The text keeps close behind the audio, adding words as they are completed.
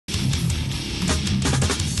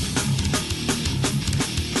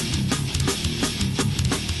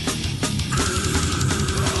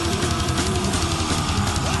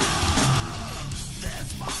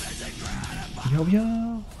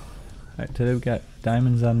today we got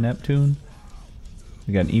Diamonds on Neptune.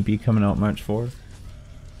 We got an EP coming out March 4th.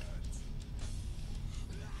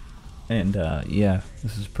 And yeah,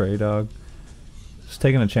 this is Prairie Dog. Just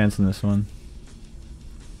taking a chance on this one.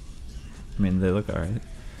 I mean, they look alright.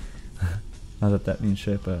 Not that that means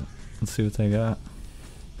shit, but let's see what they got.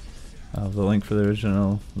 I'll have the link for the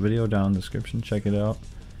original video down in the description. Check it out.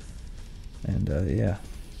 And yeah,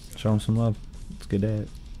 show them some love. Let's get at it.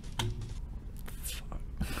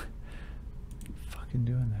 Fucking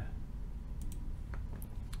doing that.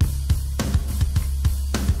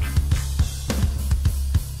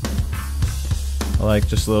 I like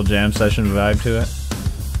just a little jam session vibe to it.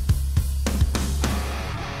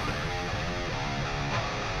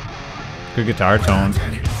 Good guitar tone.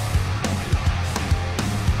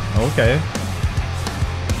 Okay.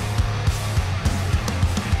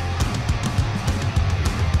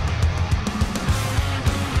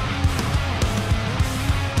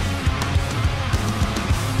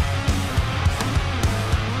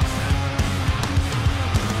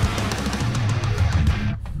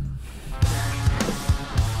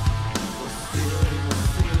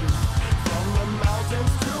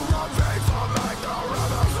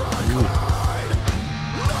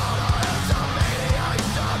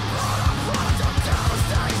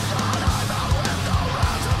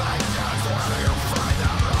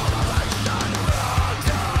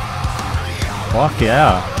 Fuck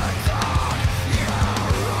yeah.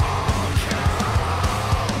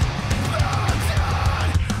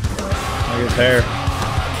 Look at his hair.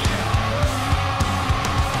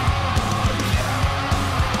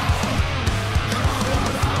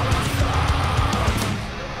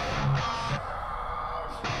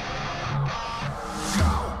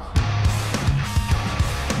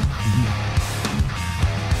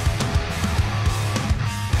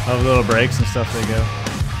 All the little breaks and stuff they go.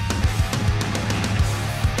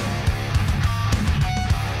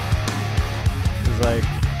 Like,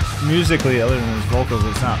 musically, other than his vocals,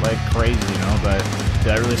 it's not like crazy, you know, but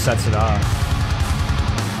that really sets it off.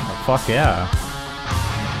 Oh, fuck yeah.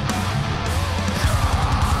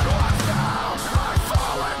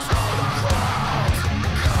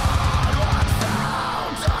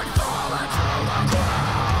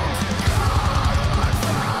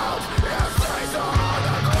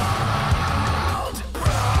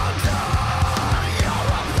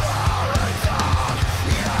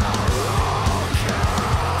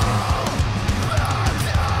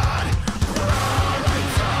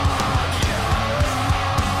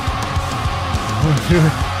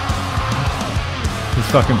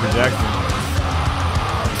 He's fucking projecting.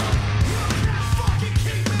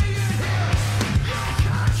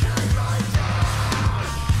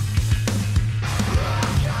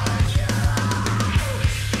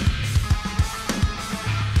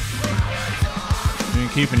 You're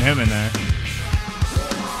keeping him in there.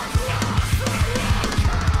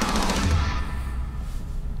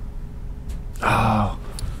 Oh.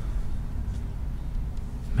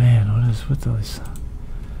 Man, what is with those?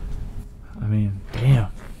 I mean, damn.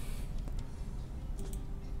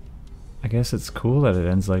 I guess it's cool that it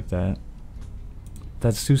ends like that.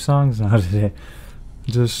 That's 2 songs now today.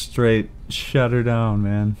 Just straight shut her down,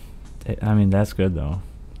 man. I mean, that's good though.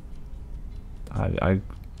 I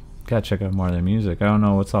gotta check out more of their music. I don't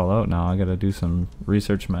know what's all out now. I gotta do some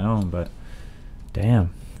research of my own, but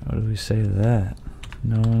damn. What do we say to that?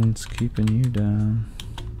 No one's keeping you down.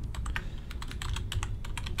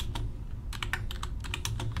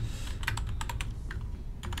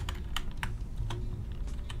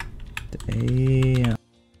 Damn.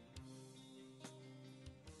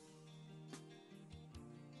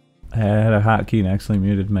 I had a hotkey and actually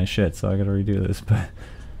muted my shit, so I gotta redo this. But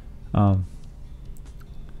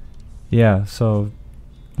yeah, so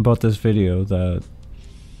about this video, the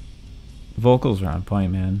vocals are on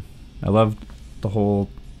point, man. I loved the whole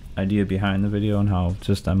idea behind the video and how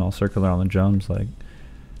just ML circular on the drums, like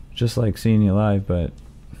just like seeing you live, but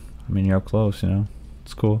I mean, you're up close, you know.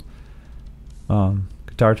 It's cool.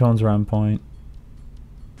 Guitar tones were on point.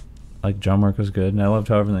 Like, drum work was good, and I loved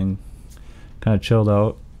how everything kind of chilled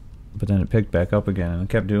out, but then it picked back up again, and it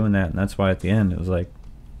kept doing that, and that's why at the end it was like,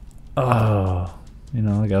 oh, you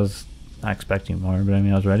know, like I was not expecting more, but I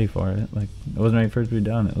mean, I was ready for it. Like, I wasn't ready for it to be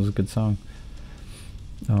done. It was a good song.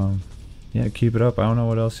 Yeah, keep it up. I don't know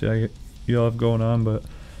what else you all have going on, but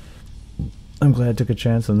I'm glad I took a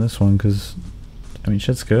chance on this one, because, I mean,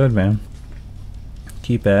 shit's good, man.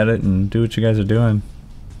 Keep at it and do what you guys are doing.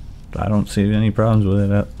 I don't see any problems with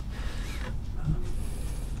it.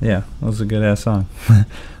 Yeah, that was a good ass song.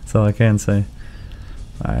 That's all I can say.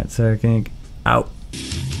 Alright, Sarah King out.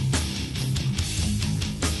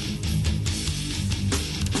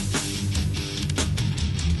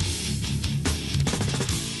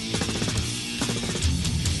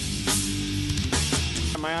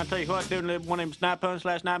 I tell you what, doing one of them snipe hunts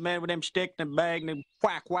last night, man, with them sticks in the bag and them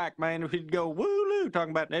whack, man, if he'd go woo-loo, talking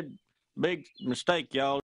about that big mistake, y'all.